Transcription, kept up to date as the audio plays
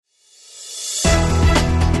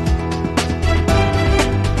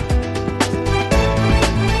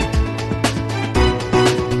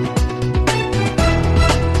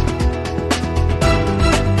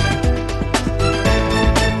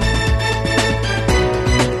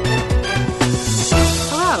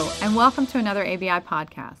welcome to another ABI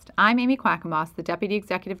podcast. I'm Amy Quackenboss, the Deputy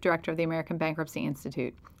Executive Director of the American Bankruptcy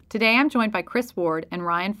Institute. Today I'm joined by Chris Ward and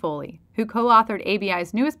Ryan Foley, who co-authored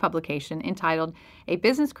ABI's newest publication entitled A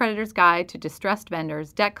Business Creditor's Guide to Distressed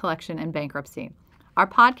Vendors, Debt Collection, and Bankruptcy. Our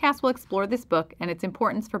podcast will explore this book and its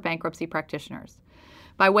importance for bankruptcy practitioners.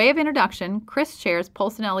 By way of introduction, Chris chairs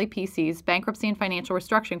Polsinelli PC's bankruptcy and financial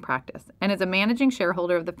restructuring practice and is a managing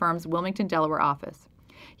shareholder of the firm's Wilmington, Delaware office.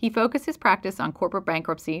 He focused his practice on corporate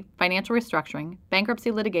bankruptcy, financial restructuring,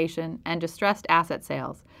 bankruptcy litigation, and distressed asset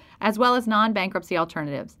sales, as well as non-bankruptcy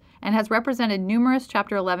alternatives, and has represented numerous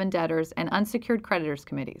Chapter 11 debtors and unsecured creditors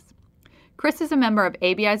committees. Chris is a member of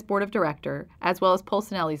ABI's Board of Directors, as well as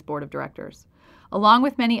Polsinelli's Board of Directors. Along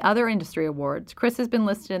with many other industry awards, Chris has been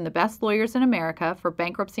listed in the Best Lawyers in America for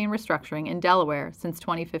Bankruptcy and Restructuring in Delaware since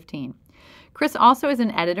 2015. Chris also is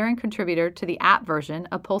an editor and contributor to the app version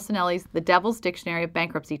of Polsinelli's The Devil's Dictionary of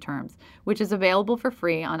Bankruptcy Terms, which is available for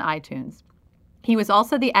free on iTunes. He was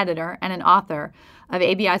also the editor and an author of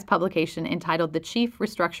ABI's publication entitled The Chief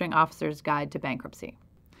Restructuring Officer's Guide to Bankruptcy.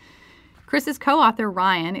 Chris's co-author,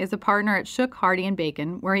 Ryan, is a partner at Shook, Hardy &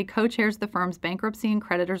 Bacon, where he co-chairs the firm's Bankruptcy and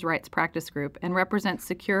Creditors' Rights Practice Group and represents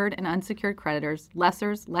secured and unsecured creditors,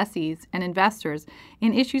 lessors, lessees, and investors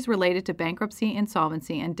in issues related to bankruptcy,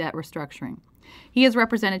 insolvency, and debt restructuring. He has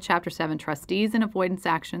represented Chapter 7 trustees in avoidance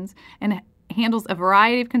actions and handles a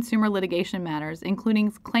variety of consumer litigation matters, including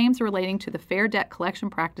claims relating to the Fair Debt Collection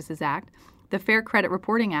Practices Act, the Fair Credit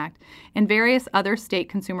Reporting Act, and various other state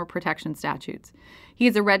consumer protection statutes. He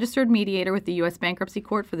is a registered mediator with the U.S. Bankruptcy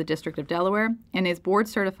Court for the District of Delaware and is board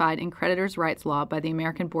certified in creditors' rights law by the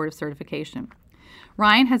American Board of Certification.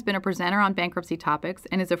 Ryan has been a presenter on bankruptcy topics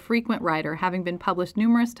and is a frequent writer, having been published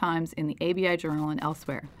numerous times in the ABI Journal and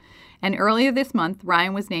elsewhere. And earlier this month,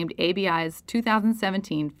 Ryan was named ABI's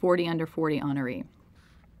 2017 40 Under 40 honoree.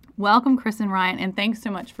 Welcome, Chris and Ryan, and thanks so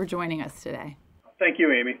much for joining us today. Thank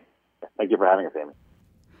you, Amy. Thank you for having us, Amy.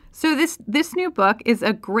 So this new book is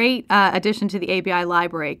a great addition to the ABI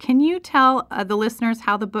library. Can you tell the listeners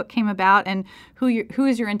how the book came about and who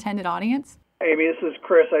is your intended audience? Amy, this is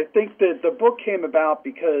Chris. I think that the book came about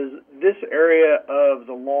because this area of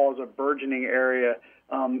the law is a burgeoning area.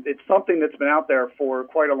 It's something that's been out there for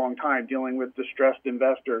quite a long time, dealing with distressed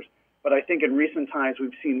investors. But I think in recent times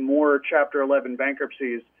we've seen more Chapter 11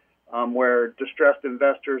 bankruptcies where distressed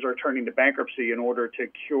investors are turning to bankruptcy in order to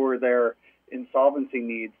cure their insolvency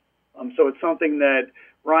needs. So it's something that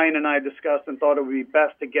Ryan and I discussed and thought it would be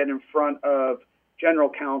best to get in front of general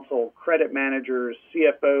counsel, credit managers,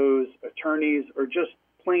 CFOs, attorneys, or just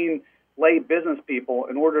plain lay business people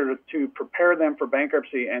in order to prepare them for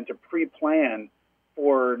bankruptcy and to pre-plan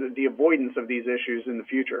for the avoidance of these issues in the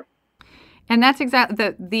future. And that's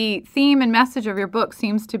exactly the theme and message of your book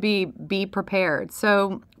seems to be prepared.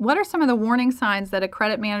 So what are some of the warning signs that a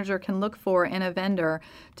credit manager can look for in a vendor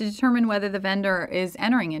to determine whether the vendor is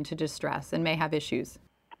entering into distress and may have issues?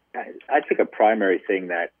 I think a primary thing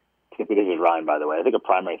that, this is Ryan, by the way, I think a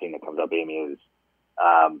primary thing that comes up, Amy, is,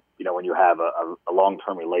 when you have a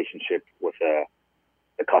long-term relationship with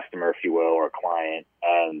a customer, if you will, or a client,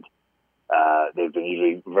 and they've been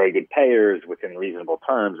usually very good payers within reasonable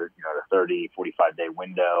terms, the 30, 45-day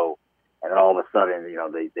window, and then all of a sudden,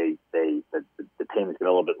 the payments get a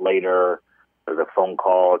little bit later. There's a phone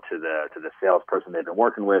call to the salesperson they've been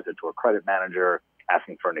working with or to a credit manager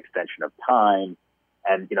asking for an extension of time,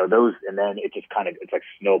 and and then it just it's like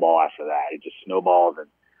snowball after that. It just snowballs, and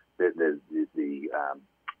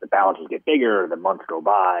the balances get bigger, the months go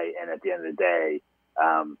by, and at the end of the day,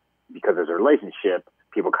 because there's a relationship,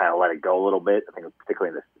 people kind of let it go a little bit. I think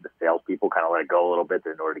particularly the salespeople kind of let it go a little bit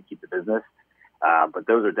in order to keep the business. But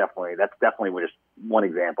that's definitely just one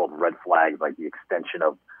example of red flags, like the extension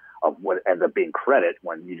of what ends up being credit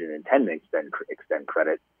when you didn't intend to extend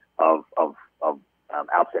credit of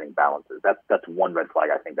outstanding balances. That's one red flag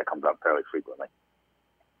I think that comes up fairly frequently.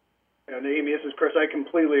 And Amy, this is Chris. I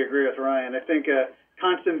completely agree with Ryan. I think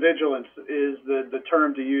constant vigilance is the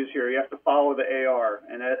term to use here. You have to follow the AR,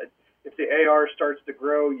 and if the AR starts to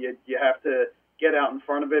grow, you have to get out in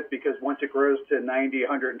front of it, because once it grows to 90,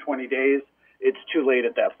 120 days, it's too late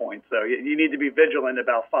at that point. So you need to be vigilant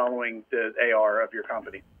about following the AR of your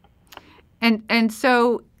company. And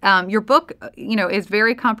so your book, is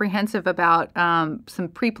very comprehensive about some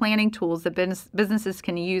pre-planning tools that businesses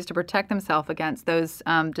can use to protect themselves against those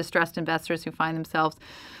distressed investors who find themselves,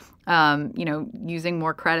 using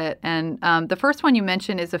more credit. And the first one you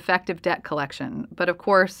mentioned is effective debt collection. But of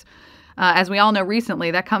course, as we all know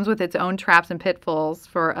recently, that comes with its own traps and pitfalls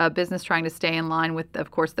for a business trying to stay in line with,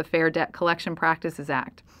 of course, the Fair Debt Collection Practices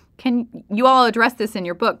Act. You all address this in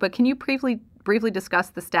your book, but can you briefly discuss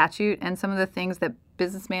the statute and some of the things that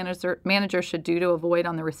business managers should do to avoid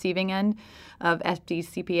on the receiving end of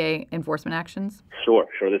FDCPA enforcement actions? Sure.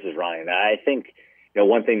 This is Ryan. I think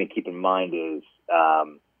one thing to keep in mind is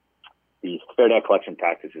the Fair Debt Collection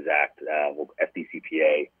Practices Act,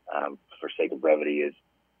 FDCPA, for sake of brevity, is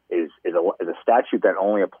a statute that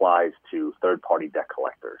only applies to third-party debt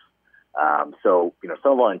collectors. So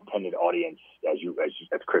some of our intended audience, as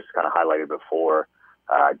Chris kind of highlighted before,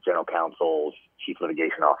 general counsels, chief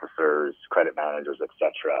litigation officers, credit managers,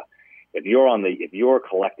 etc. If you're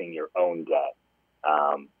collecting your own debt,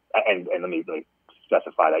 and let me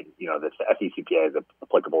specify that the FDCPA is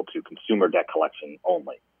applicable to consumer debt collection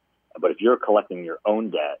only. But if you're collecting your own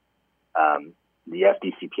debt, the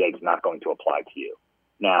FDCPA is not going to apply to you.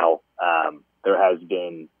 Now, there has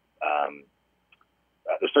been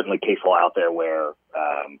there's certainly case law out there where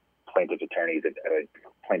plaintiff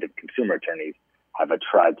consumer attorneys have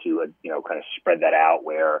tried to kind of spread that out,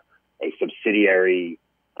 where a subsidiary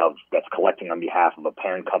that's collecting on behalf of a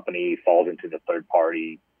parent company falls into the third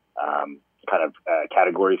party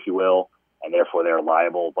category, if you will, and therefore they're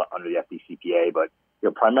liable under the FDCPA. But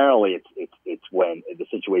primarily it's when the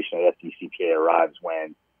situation of FDCPA arrives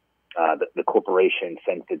when the corporation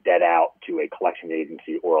sends the debt out to a collection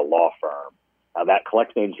agency or a law firm. That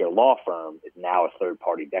collection agency or law firm is now a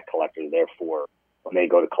third-party debt collector. Therefore, when they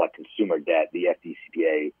go to collect consumer debt, the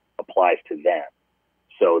FDCPA applies to them.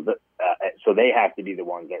 So they have to be the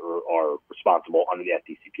ones that are responsible under the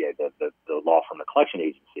FDCPA, the law firm, the collection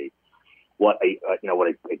agency. What a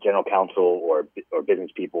general counsel or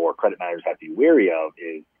business people or credit managers have to be wary of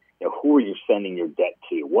is, who are you sending your debt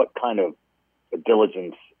to? What kind of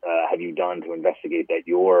diligence have you done to investigate that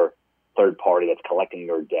your third party that's collecting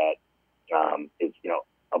your debt is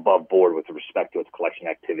above board with respect to its collection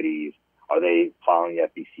activities? Are they following the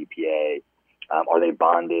FDCPA? Are they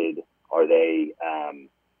bonded? Are they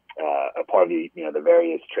a part of the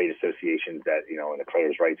various trade associations that in the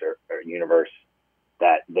creditors' rights or universe,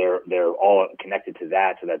 that they're all connected to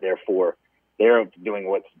that, so that therefore they're doing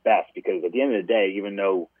what's best? Because at the end of the day, even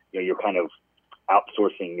though you're kind of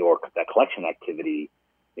outsourcing that collection activity,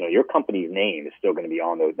 your company's name is still going to be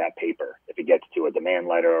on that paper. If it gets to a demand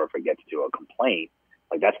letter or if it gets to a complaint,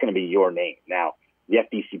 that's going to be your name. Now, the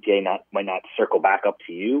FDCPA might not circle back up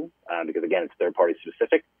to you because, again, it's third-party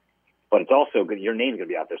specific, but it's also your name's going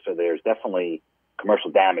to be out there. So there's definitely commercial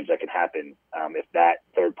damage that can happen if that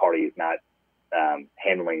third party is not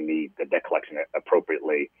handling the debt collection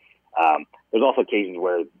appropriately. There's also occasions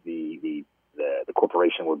where the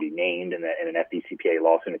corporation would be named in an FDCPA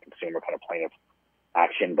lawsuit, a consumer kind of plaintiff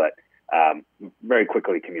action, but very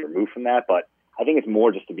quickly can be removed from that. But I think it's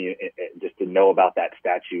more just to know about that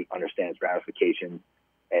statute, understand its ramifications,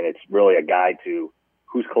 and it's really a guide to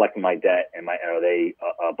who's collecting my debt and are they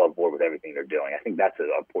above board with everything they're doing. I think that's an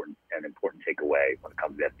important takeaway when it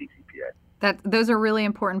comes to FDCPA. Those are really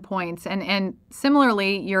important points. And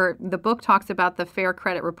similarly, the book talks about the Fair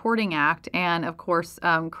Credit Reporting Act and, of course,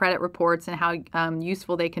 credit reports and how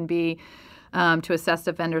useful they can be to assess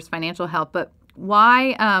a vendor's financial health. But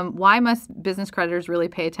why must business creditors really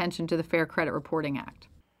pay attention to the Fair Credit Reporting Act?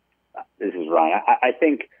 This is Ryan. I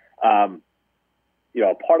think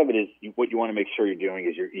part of it is what you want to make sure you're doing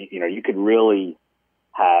is you could really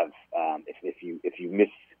have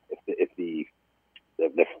if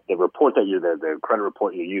the report that the credit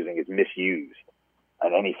report you're using is misused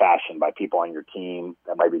in any fashion by people on your team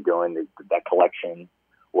that might be doing the debt collection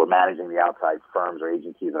or managing the outside firms or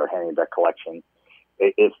agencies that are handling debt collection.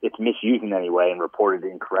 If it's misused in any way and reported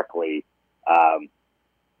incorrectly,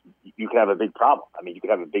 you could have a big problem. I mean, you could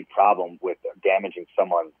have a big problem with damaging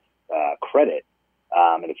someone's credit.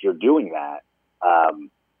 And if you're doing that,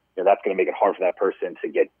 that's going to make it hard for that person to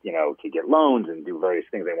get loans and do various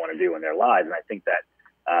things they want to do in their lives. And I think that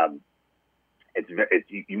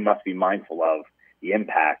you must be mindful of the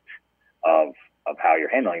impact of how you're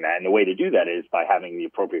handling that. And the way to do that is by having the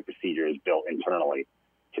appropriate procedures built internally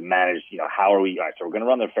to manage, how are we, all right, so we're going to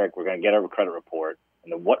run the FAIR, we're going to get our credit report,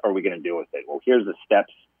 and then what are we going to do with it? Well, here's the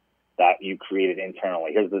steps that you created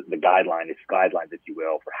internally. Here's the guidelines, if you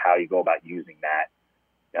will, for how you go about using that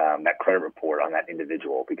credit report on that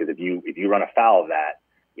individual. Because if you run afoul of that,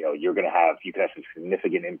 you could have some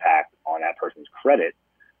significant impact on that person's credit.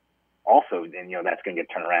 Also, then that's going to get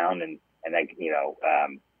turned around and then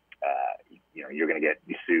you're going to get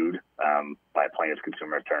sued by a plaintiff's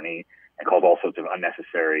consumer attorney and cause all sorts of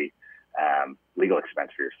unnecessary legal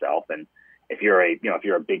expense for yourself. And if you're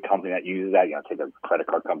a big company that uses that, take a credit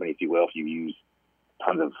card company, if you will, if you use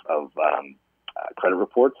tons of credit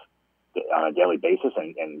reports on a daily basis,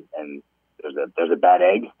 and there's a bad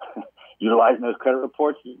egg utilizing those credit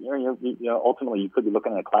reports, ultimately you could be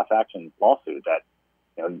looking at a class action lawsuit that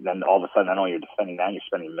then all of a sudden, not only you're defending that, you're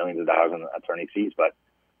spending millions of dollars on attorney fees, but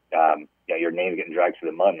your name's getting dragged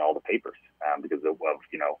through the mud in all the papers because of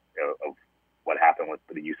what happened with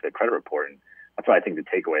the use of the credit report. And that's why I think the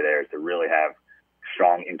takeaway there is to really have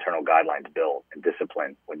strong internal guidelines built and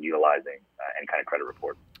discipline when utilizing any kind of credit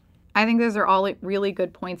report. I think those are all really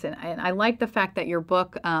good points, and I like the fact that your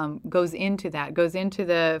book goes into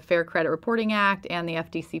the Fair Credit Reporting Act and the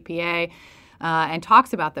FDCPA, and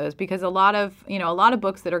talks about those, because a lot of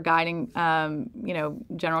books that are guiding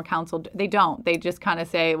general counsel, they just kind of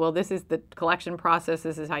say, well, this is the collection process,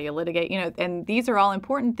 this is how you litigate, and these are all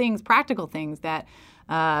important things, practical things that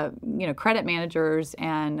credit managers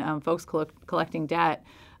and folks collecting debt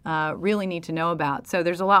really need to know about. So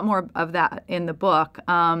there's a lot more of that in the book.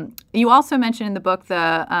 You also mentioned in the book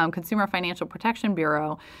the Consumer Financial Protection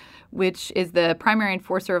Bureau, which is the primary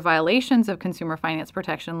enforcer of violations of consumer finance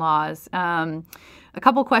protection laws. A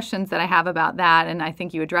couple questions that I have about that, and I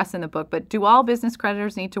think you address in the book, but do all business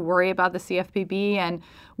creditors need to worry about the CFPB, and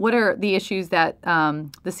what are the issues that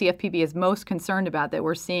the CFPB is most concerned about that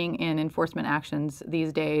we're seeing in enforcement actions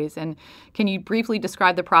these days? And can you briefly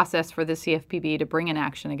describe the process for the CFPB to bring an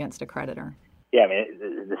action against a creditor? Yeah, I mean,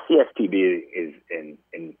 the CFPB is in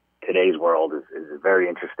today's world is very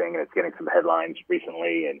interesting, and it's getting some headlines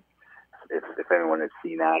recently. And if anyone has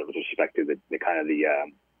seen that with respect to the kind of the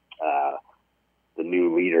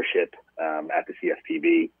new leadership at the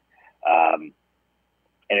CFPB,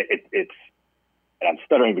 and it's and I'm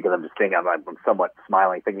stuttering because I'm just thinking, I'm somewhat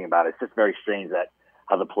smiling thinking about it. It's just very strange that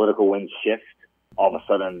how the political winds shift. All of a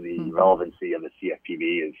sudden, the relevancy of the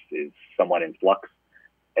CFPB is somewhat in flux.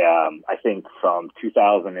 I think from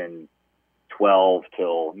 2012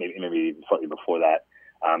 till maybe slightly before that,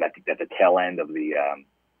 at the tail end of the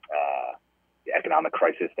economic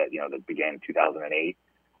crisis that began in 2008,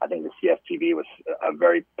 I think the CFPB was a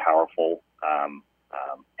very powerful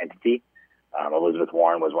entity. Elizabeth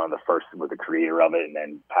Warren was one of the first, was the creator of it, and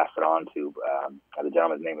then passed it on to the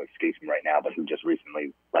gentleman's name escapes me right now, but who just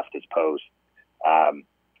recently left his post.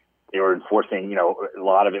 They were enforcing, a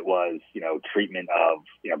lot of it was, treatment of,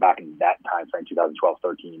 back in that time frame, 2012,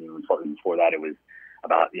 13, even before that, it was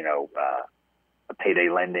about, payday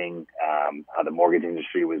lending, how the mortgage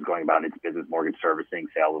industry was going about its business, mortgage servicing,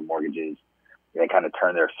 sale of mortgages. They kind of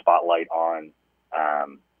turned their spotlight on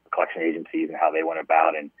collection agencies and how they went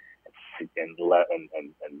about and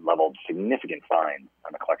leveled significant fines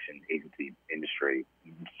on the collection agency industry.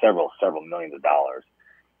 Several millions of dollars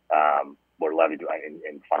were levied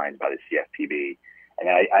in fines by the CFPB,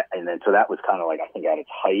 and then so that was kind of like, I think, at its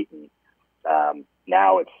height. And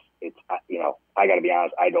now it's I got to be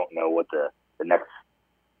honest, I don't know what the next,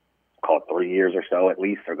 call it 3 years or so at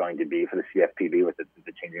least, are going to be for the CFPB with the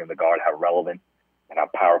changing of the guard, how relevant and how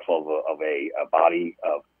powerful of a body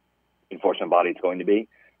of enforcement body it's going to be.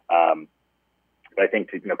 But I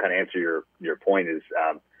think to kind of answer your point is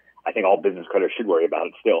I think all business creditors should worry about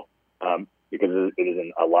it still, because it is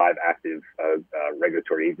a live, active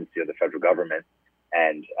regulatory agency of the federal government.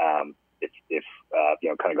 And if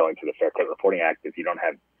kind of going to the Fair Credit Reporting Act, if you don't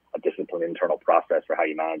have a disciplined internal process for how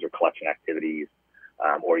you manage your collection activities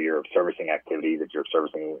or your servicing activities, if you're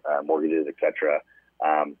servicing mortgages, et cetera,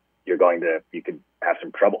 you could have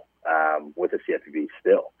some trouble with the CFPB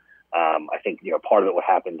still. I think part of it, what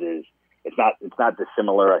happens is it's not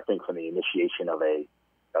dissimilar, I think, from the initiation of an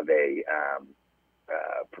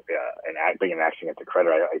action against a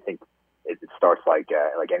creditor. I think it starts like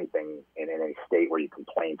anything in any state where you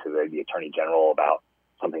complain to the attorney general about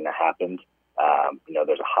something that happened.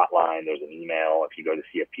 There's a hotline, there's an email. If you go to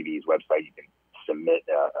CFPB's website, you can submit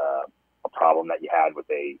a problem that you had with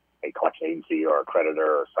a collection agency or a creditor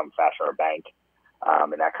or some fashion or a bank,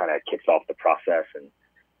 and that kind of kicks off the process. And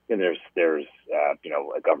then there's a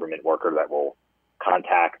government worker that will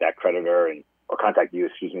contact that creditor or contact you,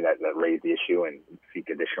 that raised the issue and seek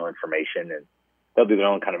additional information, and they'll do their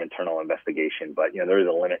own kind of internal investigation. But there is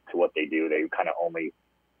a limit to what they do. They kind of only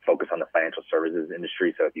focus on the financial services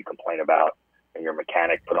industry. So if you complain about and your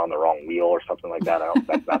mechanic put on the wrong wheel or something like that,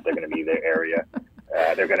 that's not going to be their area.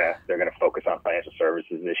 They're gonna focus on financial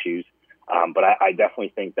services issues. But I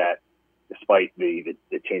definitely think that despite the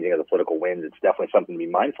changing of the political winds, it's definitely something to be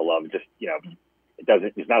mindful of. Just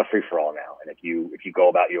it's not a free for all now. And if you go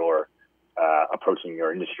about your approaching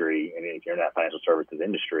your industry, and if you're in that financial services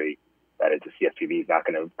industry, that the CFPB is not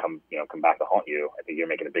going to come back to haunt you, I think you're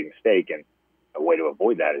making a big mistake. And a way to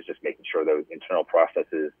avoid that is just making sure those internal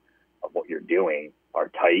processes of what you're doing are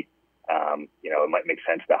tight. It might make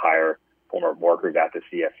sense to hire former workers at the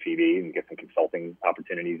CFPB and get some consulting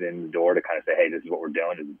opportunities in the door to kind of say, hey, this is what we're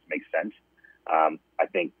doing. Does this make sense? I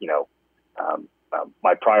think,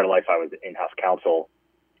 my prior life, I was in-house counsel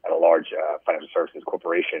at a large financial services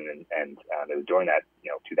corporation, and it was during that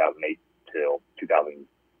 2008 till 2000,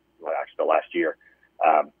 well, actually the last year,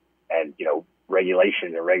 and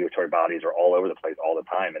regulations and regulatory bodies are all over the place all the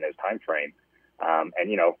time in this time frame, and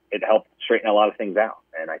it helped straighten a lot of things out,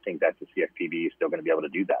 and I think that the CFPB is still going to be able to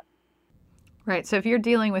do that. Right. So if you're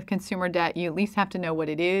dealing with consumer debt, you at least have to know what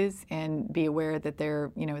it is and be aware that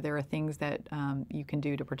there are things that you can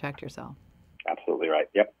do to protect yourself. Absolutely right.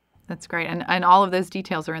 Yep. That's great. And all of those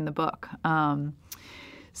details are in the book.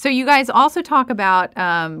 So you guys also talk about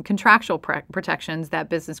contractual protections that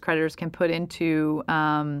business creditors can put into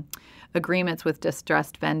agreements with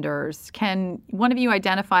distressed vendors. Can one of you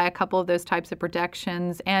identify a couple of those types of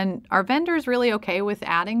protections? And are vendors really okay with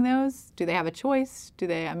adding those? Do they have a choice?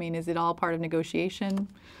 Is it all part of negotiation?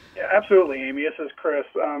 Yeah, absolutely, Amy. This is Chris.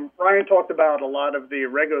 Ryan talked about a lot of the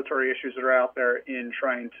regulatory issues that are out there in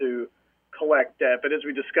trying to collect debt. But as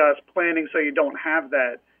we discussed, planning so you don't have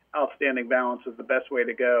that outstanding balance is the best way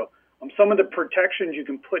to go. Some of the protections you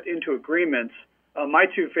can put into agreements, my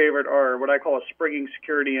two favorite are what I call a springing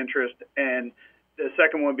security interest, and the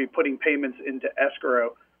second one would be putting payments into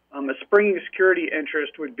escrow. A springing security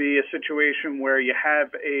interest would be a situation where you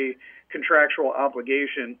have a contractual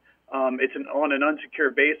obligation. It's on an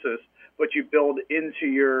unsecured basis, but you build into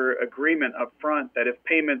your agreement up front that if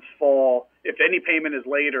any payment is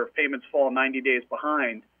late or if payments fall 90 days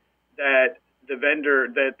behind, that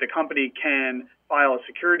the company can file a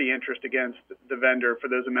security interest against the vendor for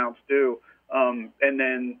those amounts due, and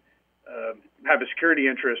then have a security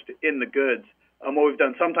interest in the goods. What we've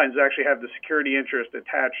done sometimes is actually have the security interest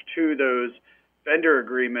attached to those vendor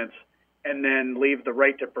agreements and then leave the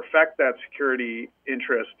right to perfect that security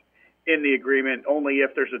interest in the agreement only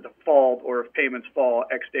if there's a default or if payments fall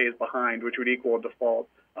X days behind, which would equal a default.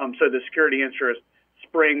 So the security interest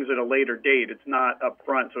springs at a later date. It's not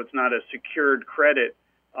upfront, so it's not a secured credit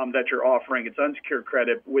that you're offering. It's unsecured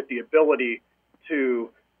credit with the ability to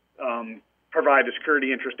provide a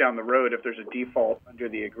security interest down the road if there's a default under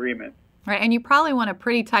the agreement. Right, and you probably want a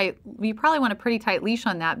pretty tight leash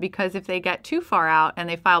on that, because if they get too far out and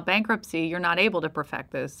they file bankruptcy, you're not able to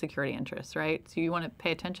perfect those security interests, right? So you want to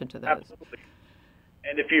pay attention to those. Absolutely.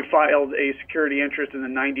 And if you filed a security interest in the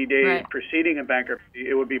 90 days preceding a bankruptcy,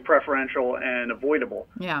 it would be preferential and avoidable.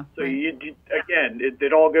 Yeah. So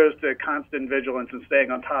it all goes to constant vigilance and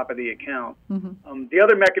staying on top of the account. Mm-hmm. The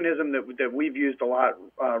other mechanism that we've used a lot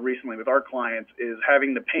recently with our clients is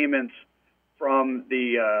having the payments from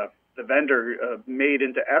the vendor made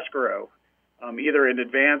into escrow, either in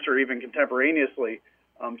advance or even contemporaneously,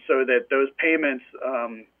 so that those payments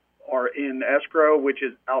are in escrow, which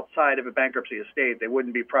is outside of a bankruptcy estate. They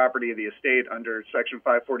wouldn't be property of the estate under Section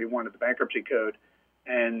 541 of the Bankruptcy Code,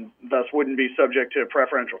 and thus wouldn't be subject to a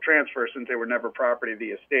preferential transfer since they were never property of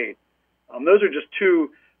the estate. Those are just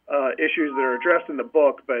two issues that are addressed in the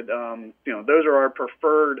book, but those are our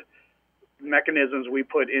preferred mechanisms we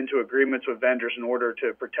put into agreements with vendors in order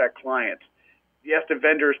to protect clients. Yes, the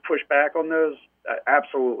vendors push back on those.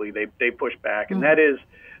 Absolutely, they push back, and that is,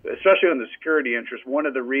 especially on the security interest, one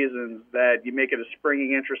of the reasons that you make it a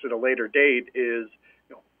springing interest at a later date is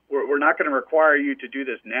we're not going to require you to do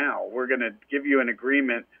this now. We're going to give you an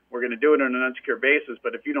agreement. We're going to do it on an unsecured basis,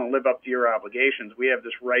 but if you don't live up to your obligations, we have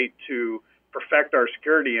this right to perfect our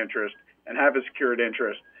security interest and have a secured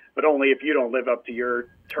interest, but only if you don't live up to your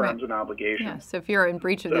terms and obligations. Yeah, so if you're in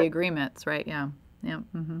breach of the agreements, right? Yeah.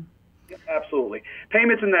 Mm-hmm. Yeah, absolutely.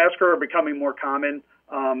 Payments in the escrow are becoming more common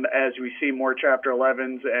as we see more Chapter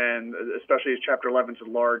 11s, and especially as Chapter 11s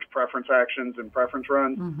enlarge preference actions and preference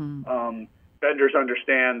runs. Mm-hmm. Vendors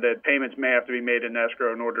understand that payments may have to be made in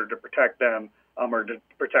escrow in order to protect them or to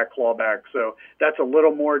protect clawback. So that's a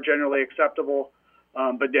little more generally acceptable.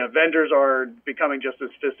 But vendors are becoming just as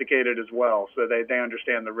sophisticated as well, so they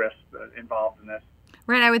understand the risks involved in this.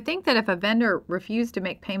 Right. I would think that if a vendor refused to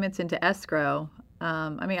make payments into escrow,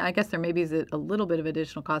 I guess there maybe is a little bit of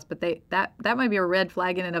additional cost, but that might be a red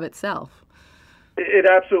flag in and of itself. It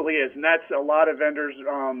absolutely is, and that's a lot of vendors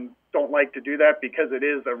don't like to do that because it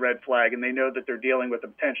is a red flag, and they know that they're dealing with a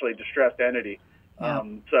potentially distressed entity. Yeah.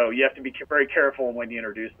 So you have to be very careful when you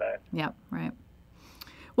introduce that. Yeah, right.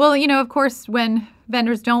 Well, of course, when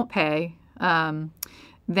vendors don't pay,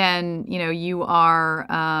 then, you are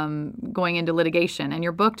going into litigation. And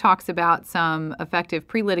your book talks about some effective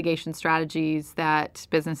pre-litigation strategies that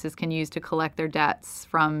businesses can use to collect their debts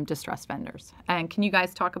from distressed vendors. And can you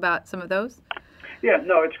guys talk about some of those? Yeah,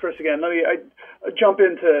 no, it's Chris again. I jump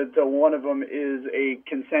into one of them is a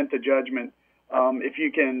consent to judgment. If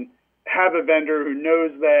you can have a vendor who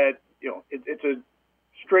knows that, it's a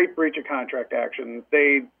straight breach of contract action.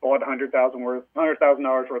 They bought $100,000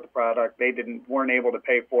 worth of product. They weren't able to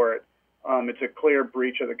pay for it. It's a clear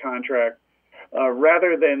breach of the contract.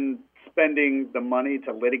 Rather than spending the money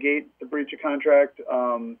to litigate the breach of contract,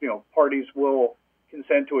 parties will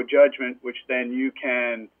consent to a judgment, which then you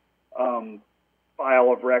can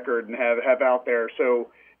file of record and have out there. So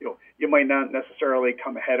you might not necessarily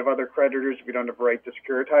come ahead of other creditors if you don't have a right to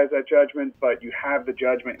securitize that judgment, but you have the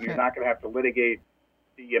judgment and you're not going to have to litigate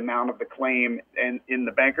the amount of the claim. And in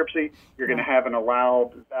the bankruptcy, you're going to have an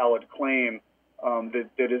allowed valid claim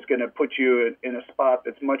that is going to put you in a spot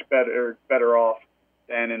that's much better off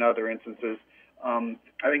than in other instances.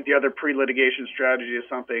 I think the other pre-litigation strategy is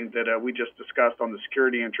something that we just discussed on the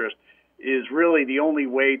security interest, is really the only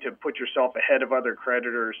way to put yourself ahead of other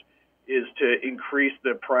creditors is to increase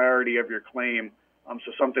the priority of your claim.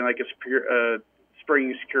 So something like a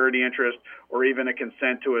springing security interest or even a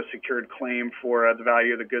consent to a secured claim for the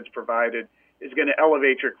value of the goods provided is going to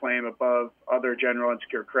elevate your claim above other general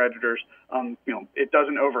unsecured creditors. It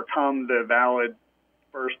doesn't overcome the valid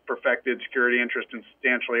first perfected security interest in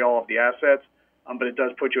substantially all of the assets, but it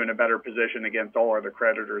does put you in a better position against all other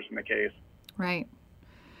creditors in the case. Right.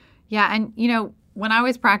 Yeah, and when I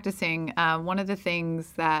was practicing, one of the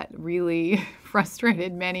things that really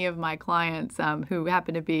frustrated many of my clients who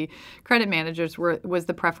happen to be credit managers was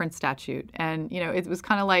the preference statute. And, it was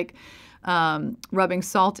kind of like rubbing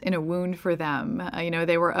salt in a wound for them.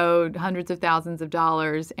 They were owed hundreds of thousands of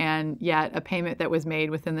dollars, and yet a payment that was made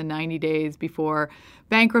within the 90 days before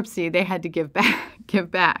bankruptcy, they had to give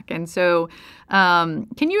back. And so can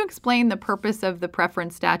you explain the purpose of the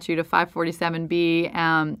preference statute of 547B?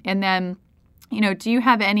 And then, do you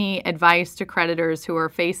have any advice to creditors who are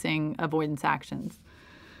facing avoidance actions?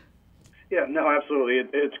 Yeah, no, absolutely.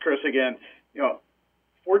 It's Chris again.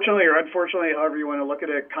 Fortunately or unfortunately, however you want to look at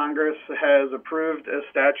it, Congress has approved a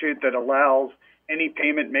statute that allows any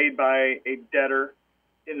payment made by a debtor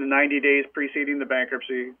in the 90 days preceding the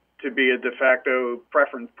bankruptcy to be a de facto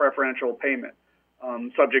preferential payment,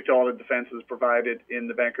 subject to all the defenses provided in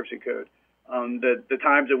the bankruptcy code. The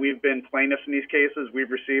times that we've been plaintiffs in these cases,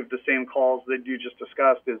 we've received the same calls that you just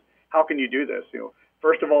discussed. Is how can you do this?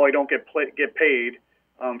 First of all, I don't get paid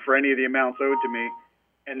for any of the amounts owed to me,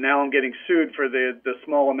 and now I'm getting sued for the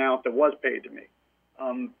small amount that was paid to me.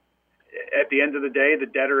 At the end of the day, the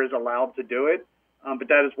debtor is allowed to do it, but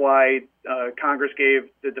that is why Congress gave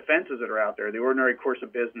the defenses that are out there: the ordinary course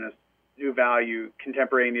of business, new value,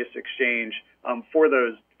 contemporaneous exchange for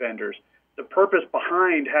those vendors. The purpose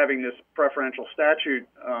behind having this preferential statute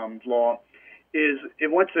law is it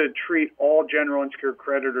wants to treat all general unsecured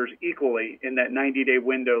creditors equally in that 90-day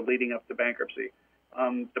window leading up to bankruptcy.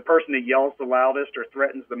 The person that yells the loudest or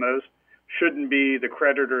threatens the most shouldn't be the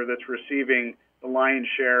creditor that's receiving the lion's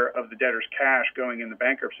share of the debtor's cash going into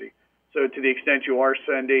bankruptcy. So to the extent you are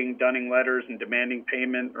sending dunning letters and demanding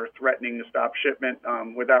payment or threatening to stop shipment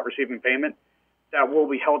without receiving payment, that will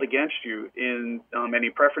be held against you in any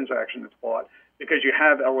preference action that's brought, because you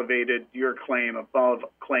have elevated your claim above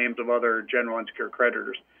claims of other general unsecured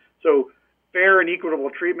creditors. So fair and equitable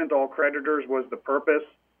treatment to all creditors was the purpose.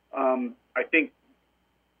 I think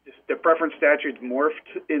the preference statute's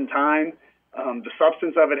morphed in time. The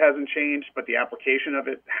substance of it hasn't changed, but the application of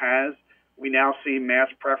it has. We now see mass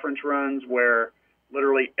preference runs where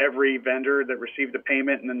literally every vendor that received a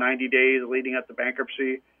payment in the 90 days leading up to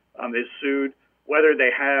bankruptcy is sued, whether they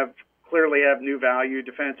clearly have new value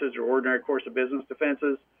defenses or ordinary course of business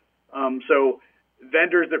defenses. So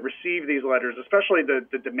vendors that receive these letters, especially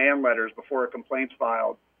the demand letters before a complaint's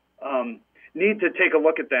filed, need to take a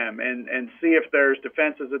look at them and see if there's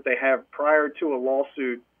defenses that they have prior to a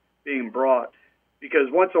lawsuit being brought.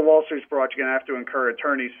 Because once a lawsuit's brought, you're going to have to incur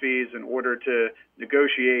attorney's fees in order to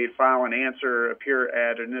negotiate, file an answer, appear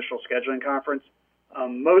at an initial scheduling conference.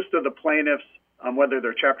 Most of the plaintiffs, whether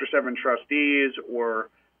they're Chapter 7 trustees or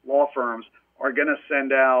law firms, are going to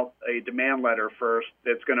send out a demand letter first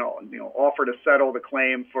that's going to offer to settle the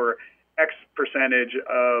claim for X percentage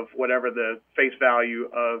of whatever the face value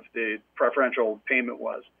of the preferential payment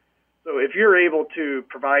was. So if you're able to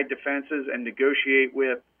provide defenses and negotiate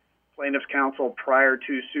with plaintiff's counsel prior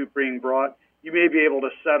to suit being brought, you may be able to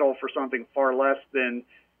settle for something far less than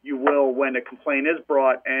you will when a complaint is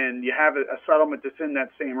brought and you have a settlement that's in that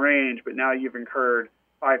same range, but now you've incurred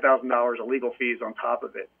 $5,000 of legal fees on top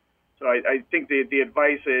of it. So I think the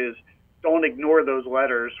advice is don't ignore those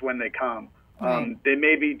letters when they come. Right. They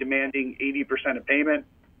may be demanding 80% of payment,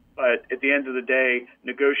 but at the end of the day,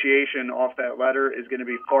 negotiation off that letter is going to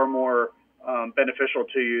be far more beneficial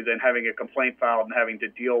to you than having a complaint filed and having to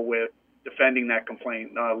deal with defending that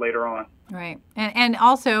complaint later on. Right. And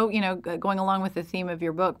also, going along with the theme of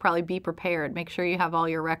your book, probably be prepared. Make sure you have all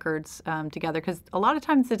your records together, because a lot of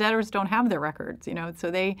times the debtors don't have their records,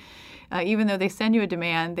 so they, even though they send you a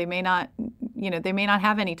demand, they may not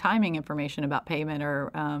have any timing information about payment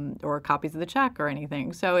or copies of the check or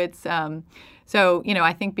anything. So it's,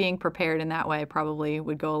 I think being prepared in that way probably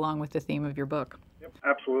would go along with the theme of your book. Yep,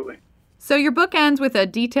 absolutely. So your book ends with a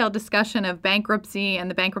detailed discussion of bankruptcy and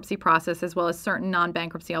the bankruptcy process, as well as certain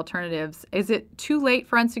non-bankruptcy alternatives. Is it too late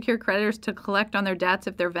for unsecured creditors to collect on their debts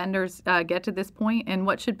if their vendors get to this point? And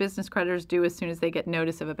what should business creditors do as soon as they get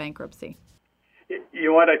notice of a bankruptcy? You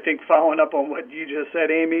know what? I think following up on what you just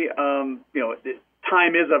said, Amy,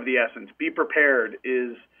 time is of the essence. Be prepared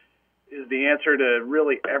is the answer to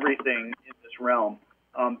really everything in this realm.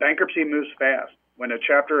 Bankruptcy moves fast. When a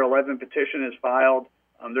Chapter 11 petition is filed,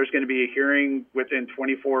 there's going to be a hearing within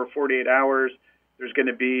 24 or 48 hours. There's going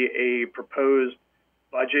to be a proposed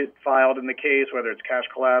budget filed in the case, whether it's cash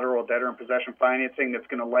collateral, debtor in possession financing, that's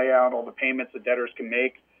going to lay out all the payments the debtors can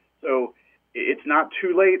make. So it's not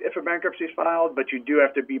too late if a bankruptcy is filed, but you do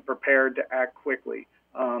have to be prepared to act quickly.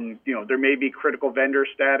 There may be critical vendor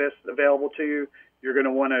status available to you. You're going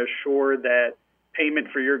to want to assure that payment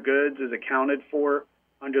for your goods is accounted for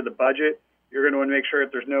under the budget. You're going to want to make sure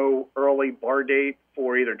that there's no early bar date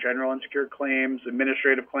for either general unsecured claims,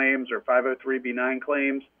 administrative claims, or 503b9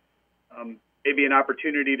 claims. Maybe an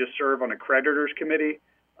opportunity to serve on a creditors committee,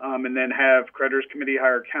 and then have creditors committee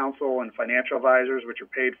hire counsel and financial advisors, which are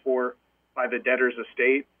paid for by the debtor's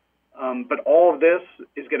estate. But all of this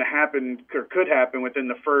is going to happen, or could happen, within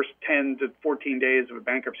the first 10 to 14 days of a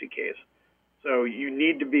bankruptcy case. So you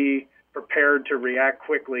need to be prepared to react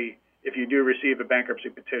quickly if you do receive a bankruptcy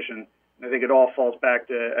petition. I think it all falls back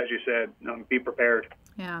to, as you said, be prepared.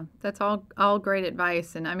 Yeah, that's all great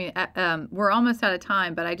advice. And I mean, we're almost out of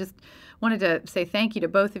time, but I just wanted to say thank you to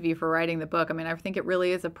both of you for writing the book. I mean, I think it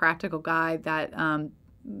really is a practical guide that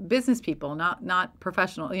business people, not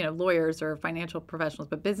professional, lawyers or financial professionals,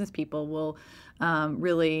 but business people will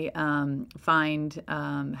really find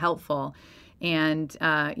helpful. And,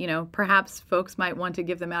 perhaps folks might want to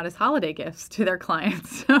give them out as holiday gifts to their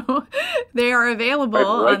clients. So they are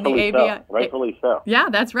available on the ABI. Rightfully so. Yeah,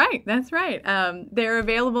 that's right. That's right. They're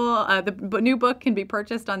available. The new book can be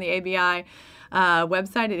purchased on the ABI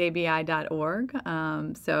website at abi.org.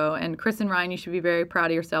 And Chris and Ryan, you should be very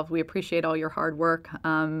proud of yourself. We appreciate all your hard work.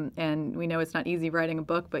 And we know it's not easy writing a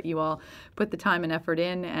book, but you all put the time and effort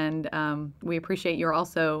in. And we appreciate your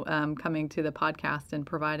also coming to the podcast and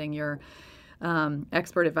providing your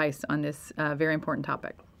expert advice on this very important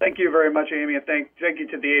topic. Thank you very much, Amy, and thank you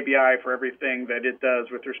to the ABI for everything that it does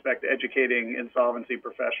with respect to educating insolvency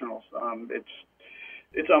professionals.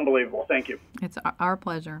 It's unbelievable. Thank you. It's our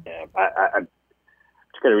pleasure. Yeah, I'm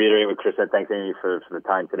just going to reiterate what Chris said. Thanks, Amy, for the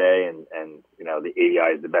time today. And the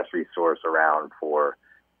ABI is the best resource around for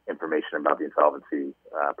information about the insolvency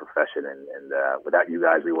profession. And without you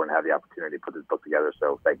guys, we wouldn't have the opportunity to put this book together.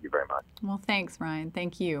 So thank you very much. Well, thanks, Ryan.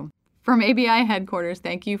 Thank you. From ABI headquarters,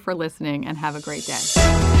 thank you for listening and have a great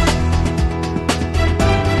day.